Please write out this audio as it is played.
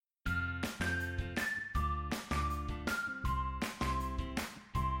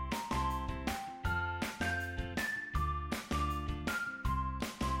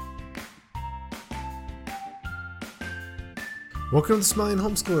Welcome to the Smiling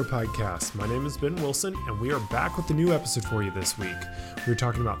Homeschooler podcast. My name is Ben Wilson, and we are back with a new episode for you this week. We're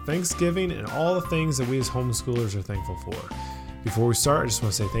talking about Thanksgiving and all the things that we as homeschoolers are thankful for. Before we start, I just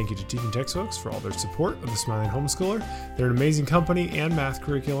want to say thank you to Teaching Textbooks for all their support of the Smiling Homeschooler. They're an amazing company and math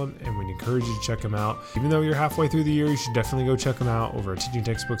curriculum, and we'd encourage you to check them out. Even though you're halfway through the year, you should definitely go check them out over at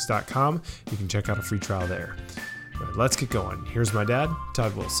teachingtextbooks.com. You can check out a free trial there. But let's get going. Here's my dad,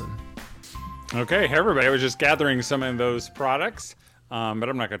 Todd Wilson. Okay, hey everybody. I was just gathering some of those products, but I'm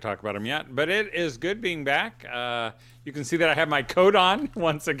not going to talk about them yet. But it is good being back. You can see that I have my coat on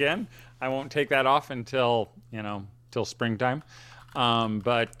once again. I won't take that off until, till springtime.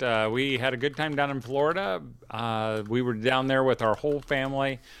 But we had a good time down in Florida. We were down there with our whole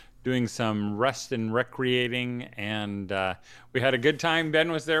family doing some rest and recreating, and we had a good time.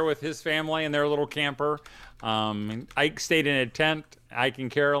 Ben was there with his family in their little camper. Ike stayed in a tent, Ike and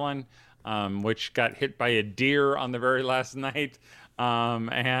Carolyn. Which got hit by a deer on the very last night.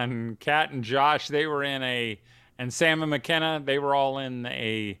 And Kat and Josh, they were and Sam and McKenna, they were all in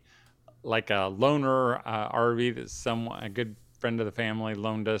a loaner RV that a good friend of the family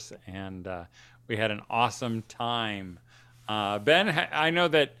loaned us, and we had an awesome time. Ben, I know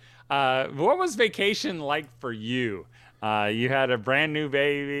that, what was vacation like for you? You had a brand new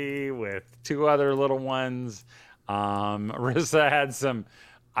baby with two other little ones. Marissa had some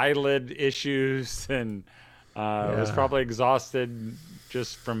eyelid issues and was probably exhausted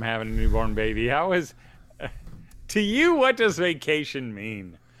just from having a newborn baby. To you, what does vacation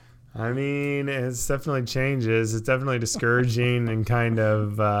mean? I mean, it definitely changes. It's definitely discouraging and kind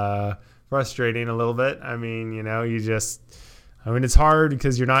of frustrating a little bit. I mean, it's hard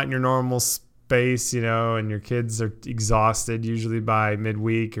because you're not in your normal space, and your kids are exhausted usually by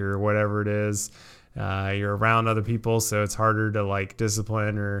midweek or whatever it is. You're around other people, so it's harder to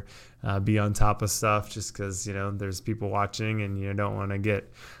discipline or be on top of stuff just because, there's people watching and you don't want to get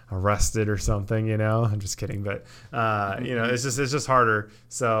arrested or something, I'm just kidding. But, it's just harder.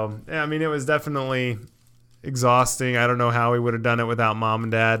 So, yeah, I mean, it was definitely exhausting. I don't know how we would have done it without mom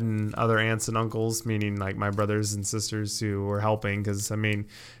and dad and other aunts and uncles, meaning my brothers and sisters who were helping. Because,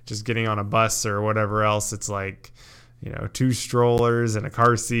 just getting on a bus or whatever else, it's two strollers and a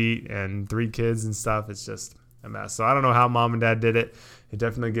car seat and three kids and stuff. It's just a mess. So I don't know how mom and dad did it. It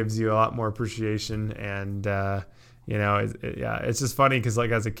definitely gives you a lot more appreciation. And, it's just funny because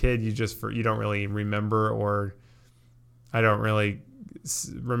as a kid, you don't really remember, or I don't really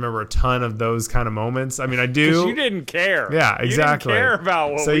remember a ton of those kind of moments. I mean, I do. Because you didn't care. Yeah, exactly. You didn't care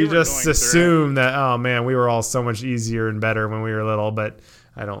about what so we you were just going assume through. that, oh man, we were all so much easier and better when we were little, but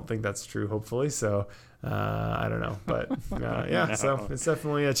I don't think that's true, hopefully. So I don't know, but No. So it's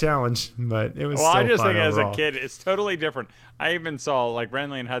definitely a challenge, but it was Well, still I just fun think overall. as a kid, it's totally different. I even saw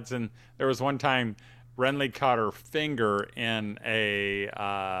Renly and Hudson. There was one time Renly caught her finger in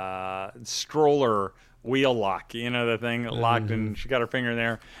a stroller wheel lock, the thing that locked, and she got her finger in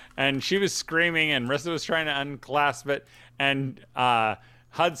there, and she was screaming, and Marissa was trying to unclasp it, and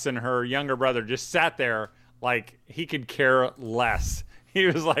Hudson, her younger brother, just sat there like he could care less. He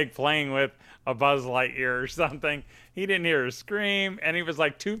was playing with a Buzz Lightyear or something. He didn't hear her scream, and he was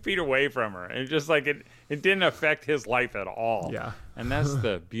 2 feet away from her. And just it didn't affect his life at all. Yeah. And that's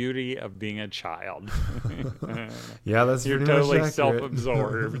the beauty of being a child. Yeah, that's You're pretty much totally accurate.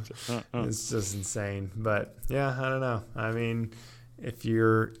 self-absorbed. It's just insane. But yeah, I don't know. I mean, if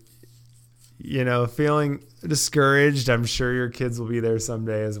you're feeling discouraged, I'm sure your kids will be there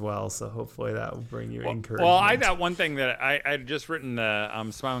someday as well. So hopefully that will bring you encouragement. Well, I got one thing that I had just written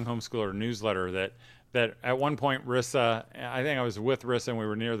the Smiling Homeschooler newsletter that at one point Rissa, I think I was with Rissa and we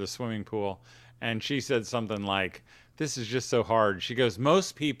were near the swimming pool, and she said something like, "This is just so hard." She goes,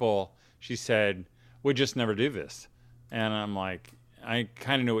 "Most people," she said, "would just never do this." And I'm like, I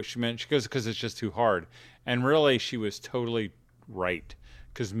kind of knew what she meant. She goes, "Because it's just too hard." And really, she was totally right.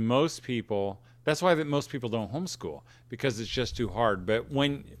 Because most people, that's why most people don't homeschool, because it's just too hard. But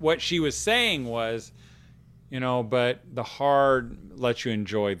what she was saying was, but the hard lets you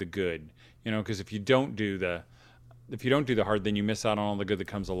enjoy the good, because if you don't do the hard, then you miss out on all the good that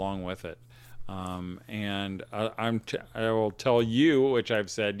comes along with it. And I will tell you, which I've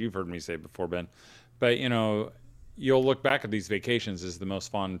said, you've heard me say before, Ben, but you'll look back at these vacations as the most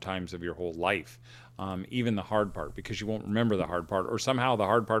fun times of your whole life. Even the hard part, because you won't remember the hard part, or somehow the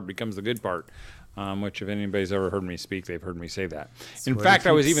hard part becomes the good part, which if anybody's ever heard me speak, they've heard me say that. In fact,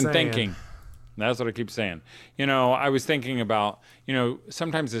 I was even thinking, that's what I keep saying. I was thinking about,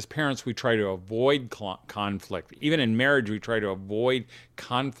 sometimes as parents, we try to avoid conflict. Even in marriage, we try to avoid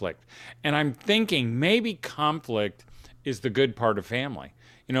conflict. And I'm thinking maybe conflict is the good part of family.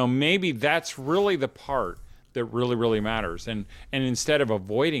 Maybe that's really the part that really, really matters. And instead of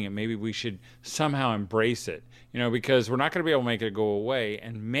avoiding it, maybe we should somehow embrace it, because we're not going to be able to make it go away.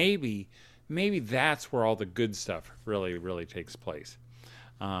 And maybe that's where all the good stuff really, really takes place.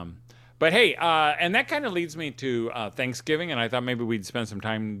 But hey, and that kind of leads me to Thanksgiving, and I thought maybe we'd spend some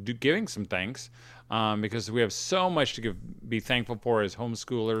time giving some thanks, because we have so much to be thankful for as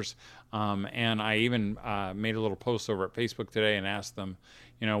homeschoolers. And I even made a little post over at Facebook today and asked them,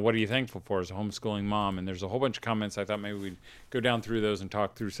 what are you thankful for as a homeschooling mom? And there's a whole bunch of comments. I thought maybe we'd go down through those and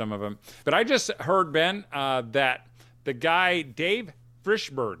talk through some of them. But I just heard, Ben, that the guy Dave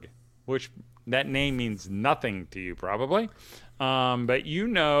Frischberg, which that name means nothing to you probably, but he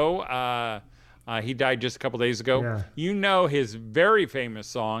died just a couple days ago. Yeah. His very famous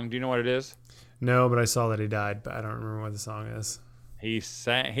song. Do you know what it is? No, but I saw that he died, but I don't remember what the song is.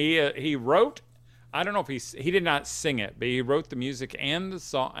 He wrote, I don't know if he did not sing it, but he wrote the music and the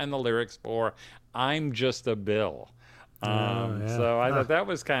song and the lyrics for "I'm Just a Bill." Yeah. So I thought that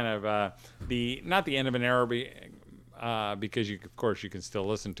was kind of not the end of an era, because of course you can still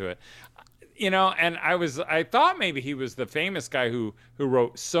listen to it. And I thought maybe he was the famous guy who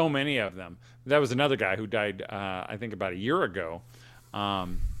wrote so many of them. That was another guy who died, I think about a year ago.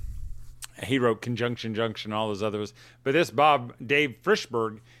 He wrote Conjunction Junction, all those others. But this Dave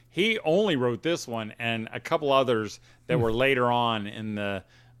Frischberg, he only wrote this one and a couple others that were later on in the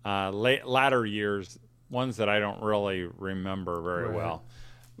latter years, ones that I don't really remember very well.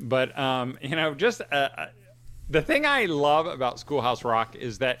 But, just... the thing I love about Schoolhouse Rock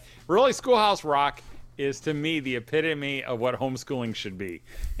is that really Schoolhouse Rock is to me the epitome of what homeschooling should be.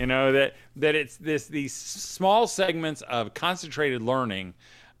 That it's these small segments of concentrated learning,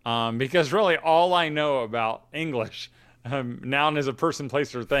 because really all I know about English, noun as a person,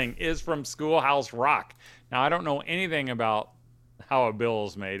 place, or thing, is from Schoolhouse Rock. Now I don't know anything about how a bill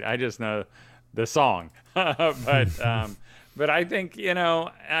is made. I just know the song, But I think,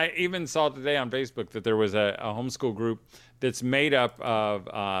 I even saw today on Facebook that there was a homeschool group that's made up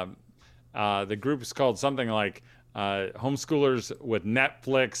of, the group is called something like Homeschoolers with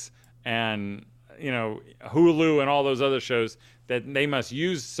Netflix and, Hulu and all those other shows, that they must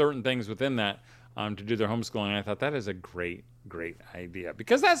use certain things within that to do their homeschooling. And I thought that is a great, great idea,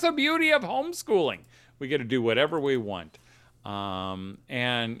 because that's the beauty of homeschooling. We get to do whatever we want. And,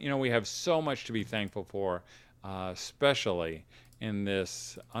 we have so much to be thankful for. Especially in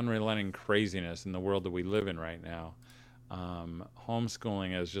this unrelenting craziness in the world that we live in right now.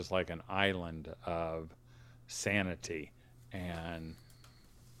 Homeschooling is just like an island of sanity and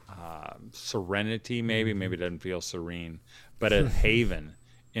serenity, maybe it doesn't feel serene, but a haven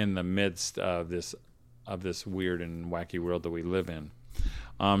in the midst of this weird and wacky world that we live in.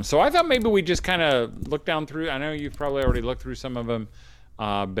 So I thought maybe we just kind of look down through. I know you've probably already looked through some of them,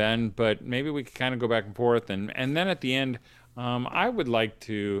 Ben, but maybe we could kind of go back and forth. And then at the end, I would like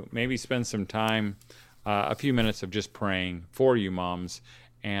to maybe spend some time, a few minutes of just praying for you moms,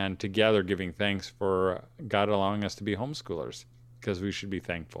 and together giving thanks for God allowing us to be homeschoolers, because we should be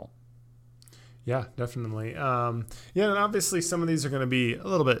thankful. Yeah, definitely. And obviously some of these are going to be a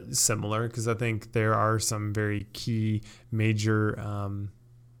little bit similar, because I think there are some very key major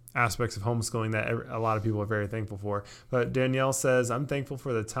aspects of homeschooling that a lot of people are very thankful for. But Danielle says, I'm thankful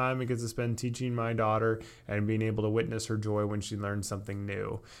for the time I get to spend teaching my daughter and being able to witness her joy when she learns something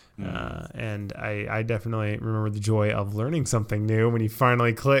new. And I definitely remember the joy of learning something new when you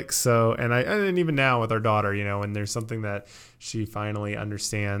finally click. So, and even now with our daughter, when there's something that she finally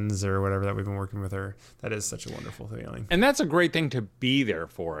understands or whatever that we've been working with her, that is such a wonderful feeling. And that's a great thing to be there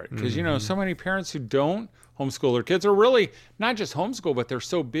for it. Because, so many parents who don't homeschool their kids, or really not just homeschool, but they're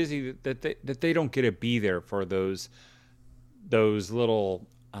so busy that they don't get to be there for those little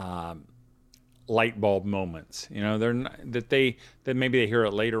light bulb moments. They're not, that maybe they hear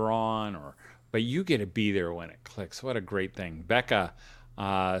it later on, but you get to be there when it clicks. What a great thing. Becca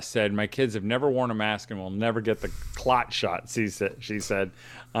said, my kids have never worn a mask and will never get the clot shot, she said.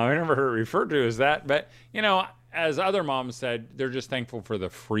 I never heard it referred to as that, but as other moms said, they're just thankful for the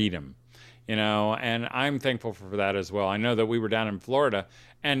freedom. And I'm thankful for that as well. I know that we were down in Florida,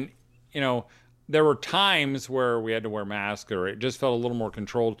 and, there were times where we had to wear masks, or it just felt a little more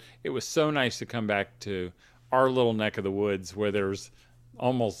controlled. It was so nice to come back to our little neck of the woods where there's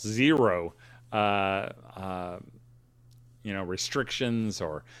almost zero, restrictions,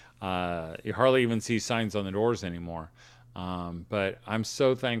 or you hardly even see signs on the doors anymore. But I'm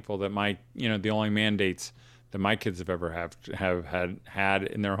so thankful that the only mandates that my kids have ever had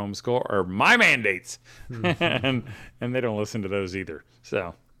in their homeschool are my mandates, and they don't listen to those either.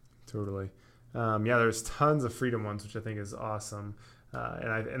 So totally, there's tons of freedom ones, which I think is awesome.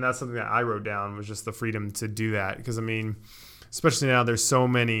 and that's something that I wrote down, was just the freedom to do that. Because I mean, especially now, there's so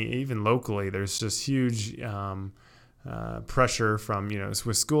many, even locally, there's just huge pressure from,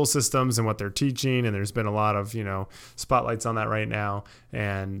 with school systems and what they're teaching. And there's been a lot of, spotlights on that right now.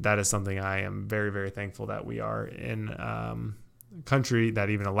 And that is something I am very, very thankful that we are in a country that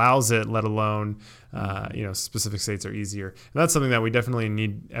even allows it, let alone, specific states are easier. And that's something that we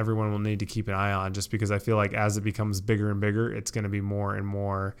definitely everyone will need to keep an eye on, just because I feel like as it becomes bigger and bigger, it's going to be more and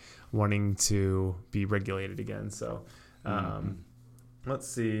more wanting to be regulated again. So, let's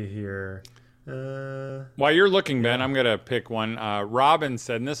see here. While you're looking, Ben, I'm going to pick one. Robin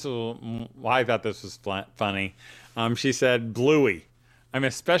said, and I thought this was funny. She said, Bluey. I'm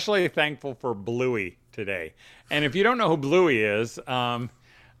especially thankful for Bluey today. And if you don't know who Bluey is, and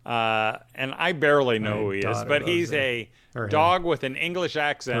I barely know who he is, but he's a dog with an English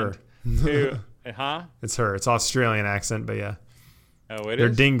accent. It's her. It's Australian accent, but yeah. Oh, it they're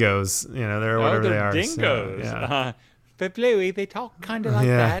is? dingoes. They're whatever they are. Dingoes. So, yeah. But Bluey, they talk kind of like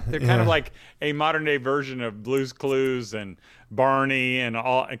that. They're kind of like a modern day version of Blue's Clues and Barney and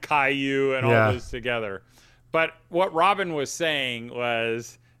Caillou and all those together. But what Robin was saying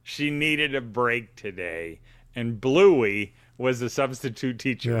was she needed a break today, and Bluey was the substitute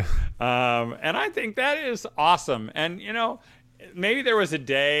teacher. Yeah. And I think that is awesome. And, maybe there was a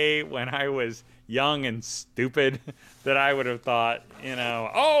day when I was young and stupid that I would have thought,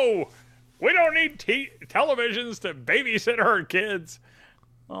 we don't need televisions to babysit our kids.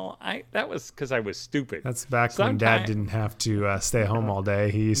 Well, that was because I was stupid. That's back when Dad didn't have to stay home all day.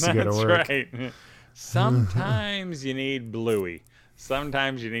 He used to go to work. That's right. Sometimes you need Bluey.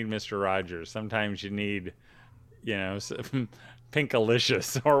 Sometimes you need Mr. Rogers. Sometimes you need,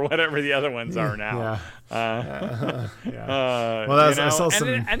 Pinkalicious or whatever the other ones are now. Well, I saw some,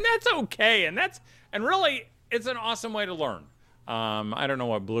 and that's okay. And really, it's an awesome way to learn. I don't know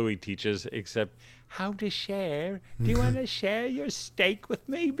what Bluey teaches except how to share. Do you want to share your steak with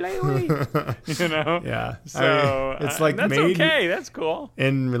me, Bluey? Yeah. So it's like that's made okay. That's cool.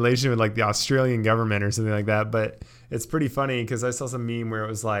 in relation with like the Australian government or something like that. But it's pretty funny because I saw some meme where it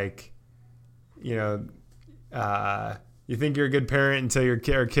was like, you think you're a good parent until your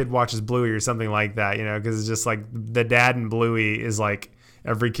kid watches Bluey or something like that, because it's just like the dad in Bluey is like,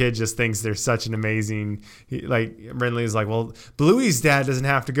 every kid just thinks they're such an amazing, Brindley's like, well, Bluey's dad doesn't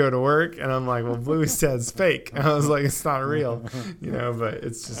have to go to work. And I'm like, well, Bluey's dad's fake. And I was like, it's not real, but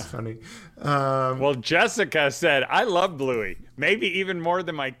it's just funny. Well, Jessica said, I love Bluey, maybe even more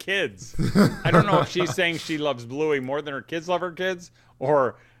than my kids. I don't know if she's saying she loves Bluey more than her kids love her kids,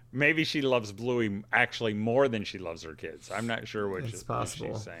 or maybe she loves Bluey actually more than she loves her kids. I'm not sure which she's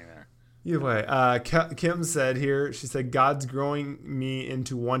saying there. Either way, Kim said here, she said, God's growing me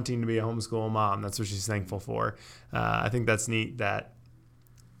into wanting to be a homeschool mom. That's what she's thankful for. I think that's neat that,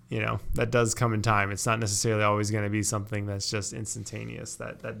 that does come in time. It's not necessarily always going to be something that's just instantaneous,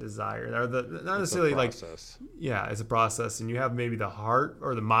 that desire. Or not necessarily like, it's a process. And you have maybe the heart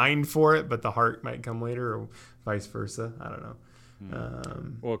or the mind for it, but the heart might come later or vice versa. I don't know.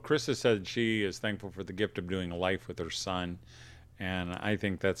 Well, Krista said she is thankful for the gift of doing life with her son. And I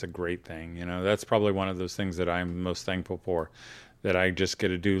think that's a great thing. That's probably one of those things that I'm most thankful for, that I just get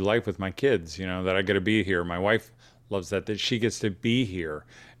to do life with my kids, that I get to be here. My wife loves that she gets to be here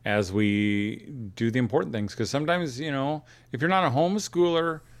as we do the important things. Because sometimes, if you're not a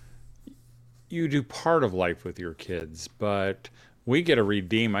homeschooler, you do part of life with your kids. But we get to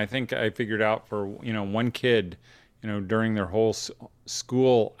redeem. I think I figured out for, one kid, during their whole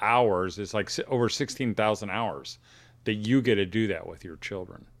school hours, it's like over 16,000 hours. That you get to do that with your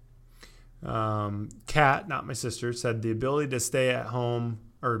children. Kat, not my sister, said the ability to stay at home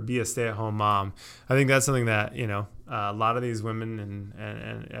or be a stay-at-home mom. I think that's something that a lot of these women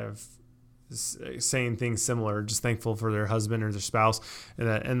and have saying things similar, just thankful for their husband or their spouse,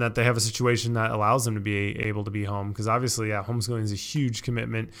 and that they have a situation that allows them to be able to be home. Because obviously, homeschooling is a huge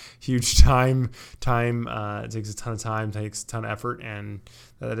commitment, huge time. It takes a ton of time, takes a ton of effort, and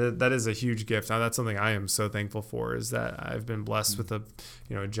that is a huge gift. Now, that's something I am so thankful for, is that I've been blessed with a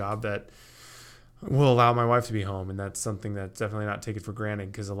job that will allow my wife to be home, and that's something that's definitely not taken for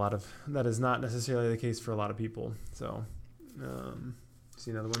granted, because a lot of that is not necessarily the case for a lot of people. So. See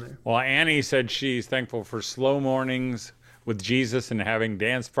another one there? Well, Annie said she's thankful for slow mornings with Jesus and having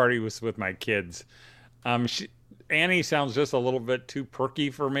dance parties with my kids. Annie sounds just a little bit too perky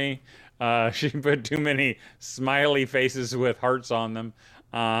for me. She put too many smiley faces with hearts on them.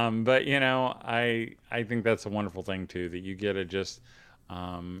 But I think that's a wonderful thing too, that you get to just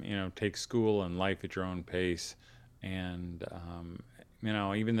take school and life at your own pace. And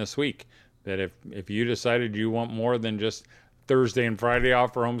even this week, that if you decided you want more than just Thursday and Friday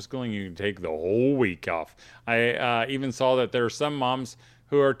off for homeschooling. You can take the whole week off. I even saw that there are some moms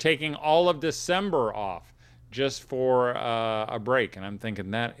who are taking all of December off just for a break. And I'm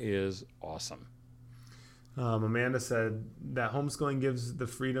thinking that is awesome. Amanda said that homeschooling gives the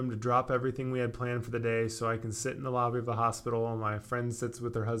freedom to drop everything we had planned for the day, so I can sit in the lobby of the hospital while my friend sits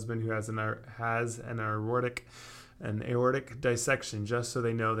with her husband who has an aortic dissection, just so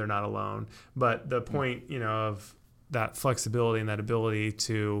they know they're not alone. But the point, of that flexibility and that ability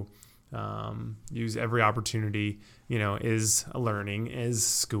to use every opportunity, is learning, is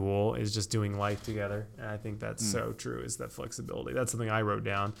school, is just doing life together. And I think that's so true, is that flexibility. That's something I wrote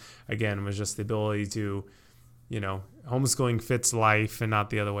down, again, was just the ability to, homeschooling fits life and not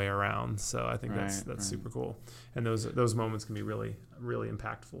the other way around. So I think that's super cool. And those moments can be really, really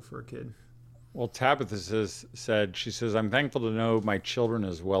impactful for a kid. Well, Tabitha says, I'm thankful to know my children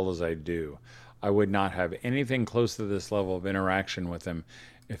as well as I do. I would not have anything close to this level of interaction with them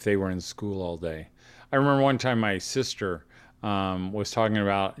if they were in school all day. I remember one time my sister was talking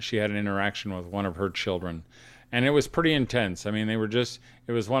about, she had an interaction with one of her children, and it was pretty intense. I mean, it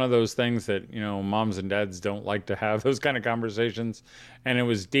was one of those things that, moms and dads don't like to have those kind of conversations. And it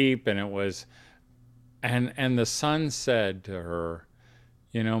was deep, and and the son said to her,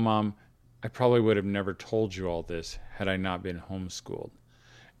 Mom, I probably would have never told you all this had I not been homeschooled.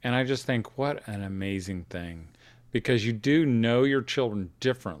 And I just think, what an amazing thing, because you do know your children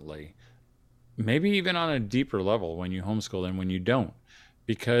differently, maybe even on a deeper level when you homeschool than when you don't,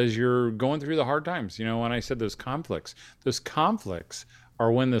 because you're going through the hard times. When I said those conflicts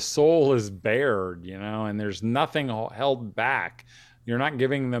are when the soul is bared, and there's nothing held back. You're not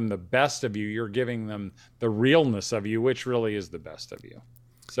giving them the best of you. You're giving them the realness of you, which really is the best of you.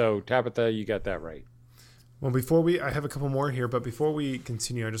 So Tabitha, you got that right. Well, I have a couple more here, but before we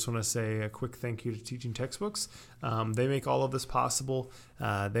continue, I just want to say a quick thank you to Teaching Textbooks. They make all of this possible.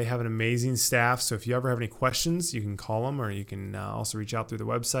 They have an amazing staff, so if you ever have any questions, you can call them, or you can also reach out through the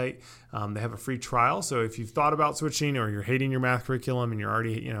website. They have a free trial, so if you've thought about switching, or you're hating your math curriculum and you're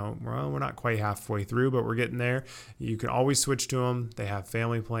already, we're not quite halfway through, but we're getting there, you can always switch to them. They have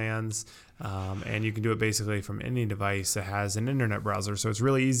family plans. And you can do it basically from any device that has an internet browser. So it's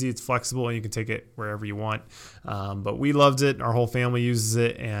really easy, it's flexible, and you can take it wherever you want. But we loved it. Our whole family uses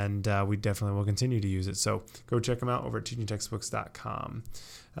it, and we definitely will continue to use it. So go check them out over at teachingtextbooks.com.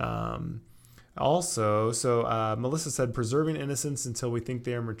 Melissa said, preserving innocence until we think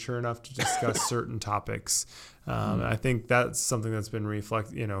they are mature enough to discuss certain topics. I think that's something that's been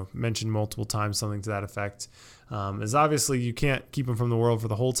mentioned multiple times, something to that effect. Is obviously you can't keep them from the world for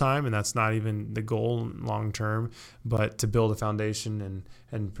the whole time, and that's not even the goal long term, but to build a foundation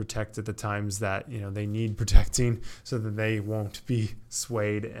and protect at the times that they need protecting, so that they won't be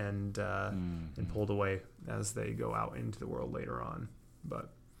swayed and pulled away as they go out into the world later on. But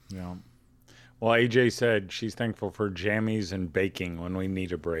yeah. Well, AJ said she's thankful for jammies and baking when we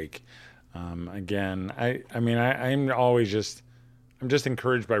need a break. Again, I'm just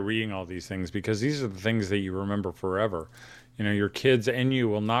encouraged by reading all these things, because these are the things that you remember forever. Your kids and you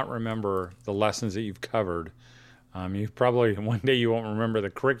will not remember the lessons that you've covered. You probably, one day you won't remember the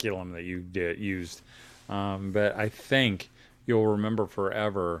curriculum that you used. But I think you'll remember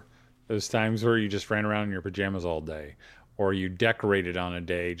forever those times where you just ran around in your pajamas all day, or you decorated on a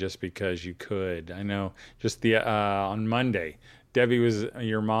day just because you could. I know just on Monday,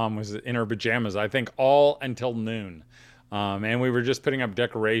 your mom was in her pajamas, I think all until noon. And we were just putting up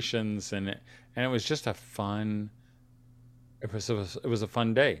decorations, and it was just it was a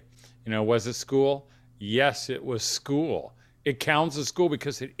fun day. Was it school? Yes, it was school. It counts as school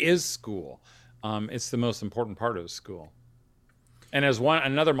because it is school. It's the most important part of school. And as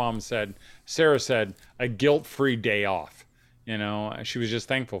another mom said, Sarah said, a guilt-free day off. She was just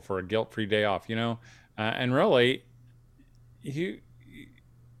thankful for a guilt-free day off, and really, you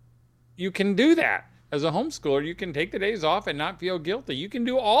can do that. As a homeschooler, you can take the days off and not feel guilty. You can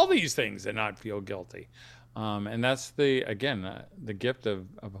do all these things and not feel guilty. And that's the gift of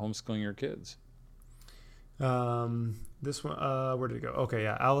homeschooling your kids. This one, where did it go? Okay,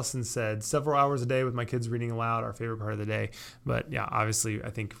 yeah. Allison said, several hours a day with my kids reading aloud, our favorite part of the day. But yeah, obviously, I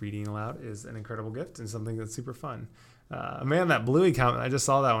think reading aloud is an incredible gift and something that's super fun. Man, that Bluey comment, I just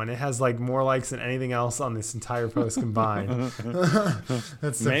saw that one. It has more likes than anything else on this entire post combined.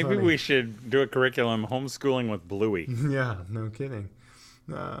 That's so Maybe funny. We should do a curriculum, homeschooling with Bluey. Yeah, no kidding.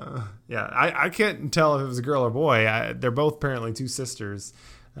 I can't tell if it was a girl or boy. They're both apparently two sisters.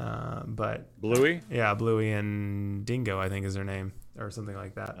 But Bluey? Yeah, Bluey and Dingo, I think is her name. or something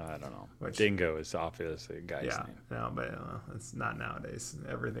like that. I don't know. Which, Dingo is obviously a guy's yeah, name. no, but it's not nowadays.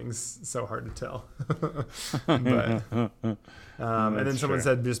 Everything's so hard to tell. But and then someone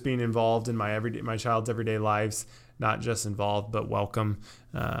said just being involved in my child's everyday lives, not just involved but welcome.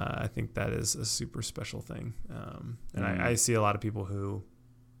 I think that is a super special thing. And I see a lot of people who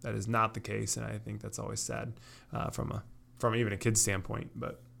that is not the case, and I think that's always sad from even a kid's standpoint.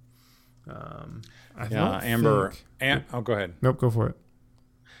 But Amber. Go ahead. Nope, go for it.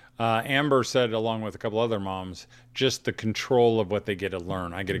 Amber said, along with a couple other moms, just the control of what they get to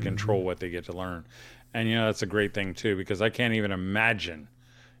learn. I get to control what they get to learn. And, that's a great thing, too, because I can't even imagine,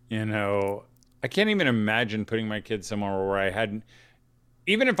 putting my kids somewhere where I hadn't,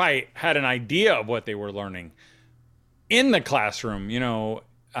 even if I had an idea of what they were learning in the classroom,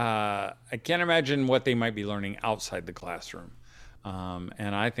 I can't imagine what they might be learning outside the classroom.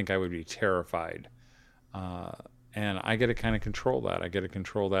 And I think I would be terrified. And I get to kind of control that. I get to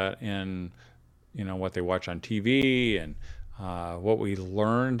control that in, what they watch on TV and what we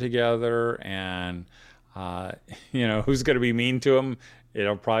learn together, and who's going to be mean to them.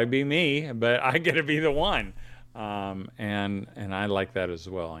 It'll probably be me, but I get to be the one. And I like that as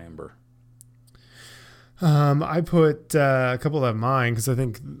well, Amber. I put a couple of mine because I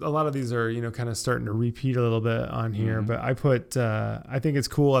think a lot of these are, kind of starting to repeat a little bit on here. But I put, I think it's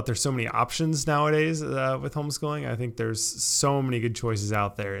cool that there's so many options nowadays with homeschooling. I think there's so many good choices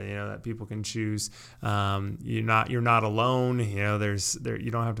out there, that people can choose. You're not alone.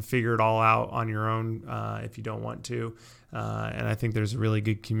 You don't have to figure it all out on your own if you don't want to. And I think there's a really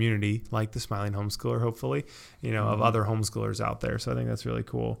good community like the Smiling Homeschooler, hopefully, of other homeschoolers out there. So I think that's really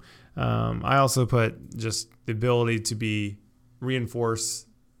cool. I also put just the ability to reinforce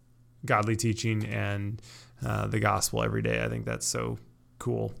godly teaching and the gospel every day. I think that's so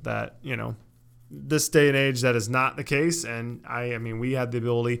cool that, this day and age that is not the case. And I mean, we had the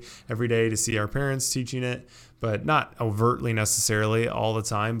ability every day to see our parents teaching it, but not overtly necessarily all the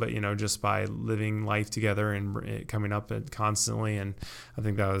time, but, just by living life together and coming up constantly. And I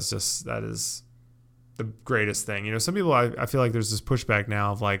think that is the greatest thing. Some people, I feel like there's this pushback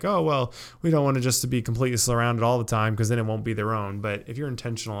now of like, oh, well, we don't want to just to be completely surrounded all the time because then it won't be their own. But if you're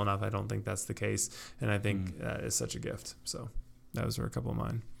intentional enough, I don't think that's the case. And I think that is such a gift. So those were a couple of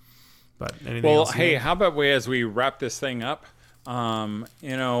mine. But anything else? Hey, how about as we wrap this thing up, several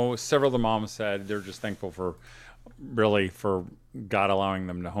of the moms said they're just thankful for God allowing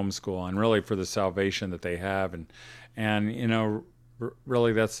them to homeschool and really for the salvation that they have. And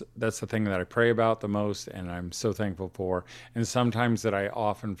really that's the thing that I pray about the most, and I'm so thankful for, and sometimes that I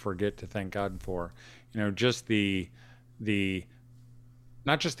often forget to thank God for, just the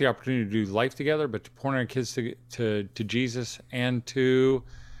not just the opportunity to do life together, but to point our kids to Jesus and to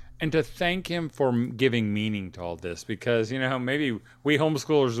thank him for giving meaning to all this, because maybe we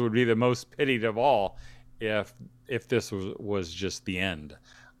homeschoolers would be the most pitied of all if this was just the end.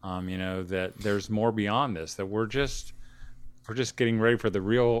 That there's more beyond this, that we're just getting ready for the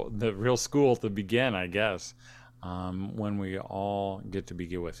real school to begin, I guess, when we all get to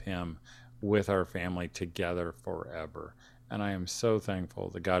be with him, with our family together forever. And I am so thankful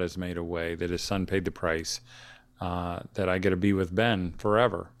that God has made a way, that his son paid the price, that I get to be with Ben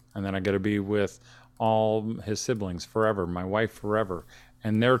forever, and then I get to be with all his siblings forever, my wife forever,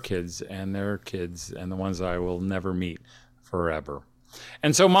 and their kids and their kids, and the ones that I will never meet forever.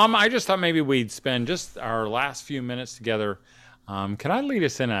 And so, Mom, I just thought maybe we'd spend just our last few minutes together. Can I lead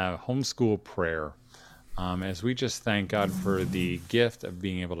us in a homeschool prayer as we just thank God for the gift of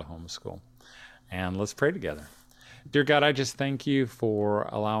being able to homeschool? And let's pray together. Dear God, I just thank you for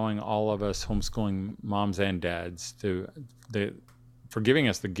allowing all of us homeschooling moms and dads for giving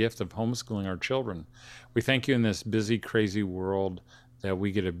us the gift of homeschooling our children. We thank you in this busy, crazy world that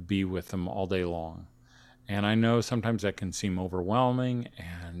we get to be with them all day long. And I know sometimes that can seem overwhelming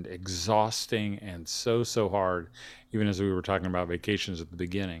and exhausting and so hard, even as we were talking about vacations at the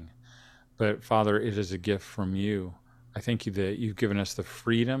beginning. But Father, it is a gift from you. I thank you that you've given us the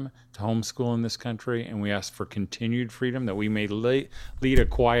freedom to homeschool in this country, and we ask for continued freedom, that we may lead a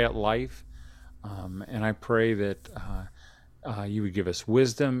quiet life. And I pray that you would give us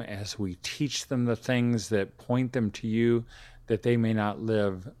wisdom as we teach them the things that point them to you, that they may not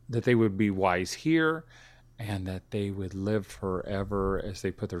live, that they would be wise here, and that they would live forever as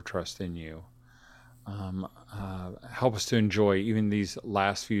they put their trust in you. Help us to enjoy even these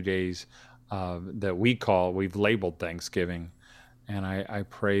last few days that we've labeled Thanksgiving. And I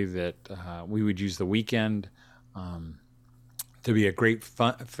pray that we would use the weekend to be a great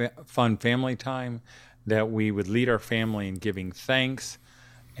fun family time, that we would lead our family in giving thanks.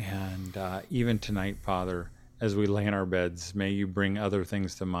 And even tonight, Father, as we lay in our beds, may you bring other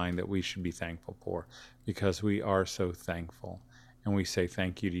things to mind that we should be thankful for, because we are so thankful. And we say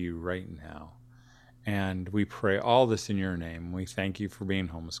thank you to you right now. And we pray all this in your name. We thank you for being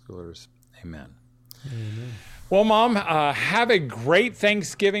homeschoolers. Amen. Amen. Well, Mom, have a great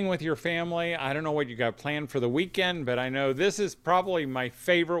Thanksgiving with your family. I don't know what you got planned for the weekend, but I know this is probably my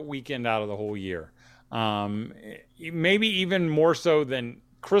favorite weekend out of the whole year. Maybe even more so than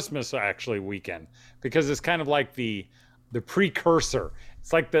Christmas actually weekend, because it's kind of like the precursor.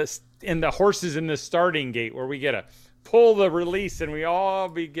 It's like the horses in the starting gate, where we get to pull the release and we all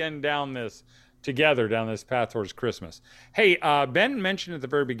begin down this path towards Christmas. Hey, Ben mentioned at the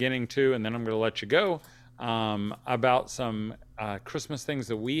very beginning too, and then I'm going to let you go, about some Christmas things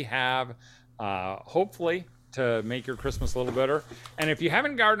that we have, hopefully to make your Christmas a little better. And if you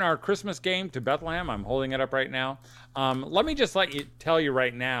haven't gotten our Christmas game to Bethlehem, I'm holding it up right now. Let me just tell you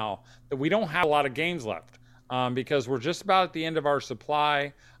right now that we don't have a lot of games left, because we're just about at the end of our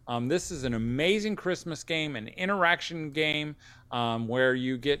supply. This is an amazing Christmas game, an interaction game, where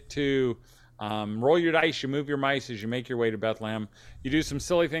you get to roll your dice, you move your mice as you make your way to Bethlehem. You do some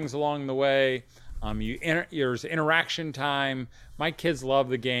silly things along the way. There's interaction time. My kids love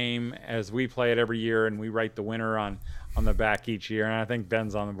the game as we play it every year, and we write the winner on the back each year. And I think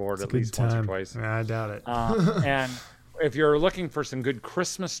Ben's on the board at least once or twice. Yeah, I doubt it. And if you're looking for some good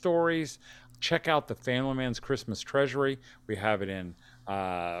Christmas stories, check out the Family Man's Christmas Treasury. We have it in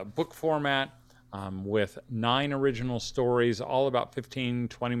book format, with 9 original stories, all about 15,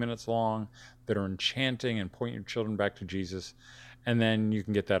 20 minutes long, that are enchanting and point your children back to Jesus. And then you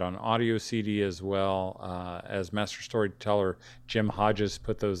can get that on audio CD as well, as Master Storyteller Jim Hodges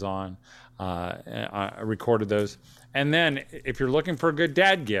put those on, recorded those. And then if you're looking for a good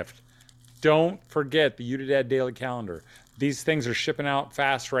dad gift, don't forget the You to Dad Daily Calendar. These things are shipping out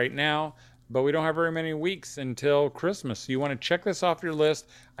fast right now, but we don't have very many weeks until Christmas. So you want to check this off your list.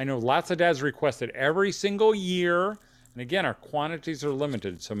 I know lots of dads request it every single year. And again, our quantities are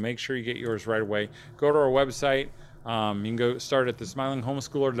limited, so make sure you get yours right away. Go to our website. You can go start at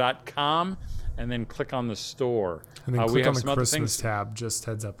thesmilinghomeschooler.com and then click on the store. And then click on the Christmas tab. Just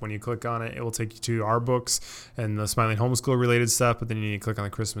heads up, when you click on it, it will take you to our books and the Smiling Homeschooler related stuff, but then you need to click on the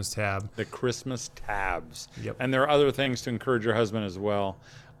Christmas tab. The Christmas tabs. Yep. And there are other things to encourage your husband as well.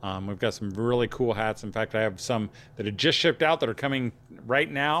 We've got some really cool hats. In fact, I have some that have just shipped out that are coming right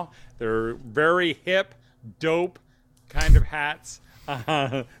now. They're very hip, dope kind of hats. They've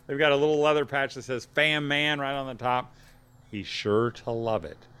got a little leather patch that says Fam Man right on the top. He's sure to love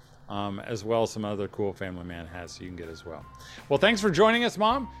it. As well as some other cool Family Man hats you can get as well. Well, thanks for joining us,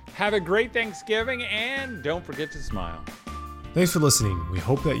 Mom. Have a great Thanksgiving, and don't forget to smile. Thanks for listening. We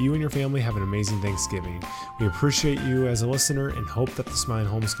hope that you and your family have an amazing Thanksgiving. We appreciate you as a listener and hope that the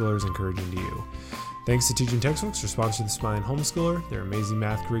Smiling Homeschooler is encouraging to you. Thanks to Teaching Textbooks for sponsoring the Smiling Homeschooler, their amazing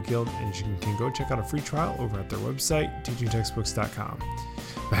math curriculum, and you can go check out a free trial over at their website, teachingtextbooks.com.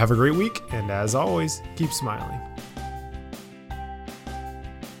 But have a great week, and as always, keep smiling.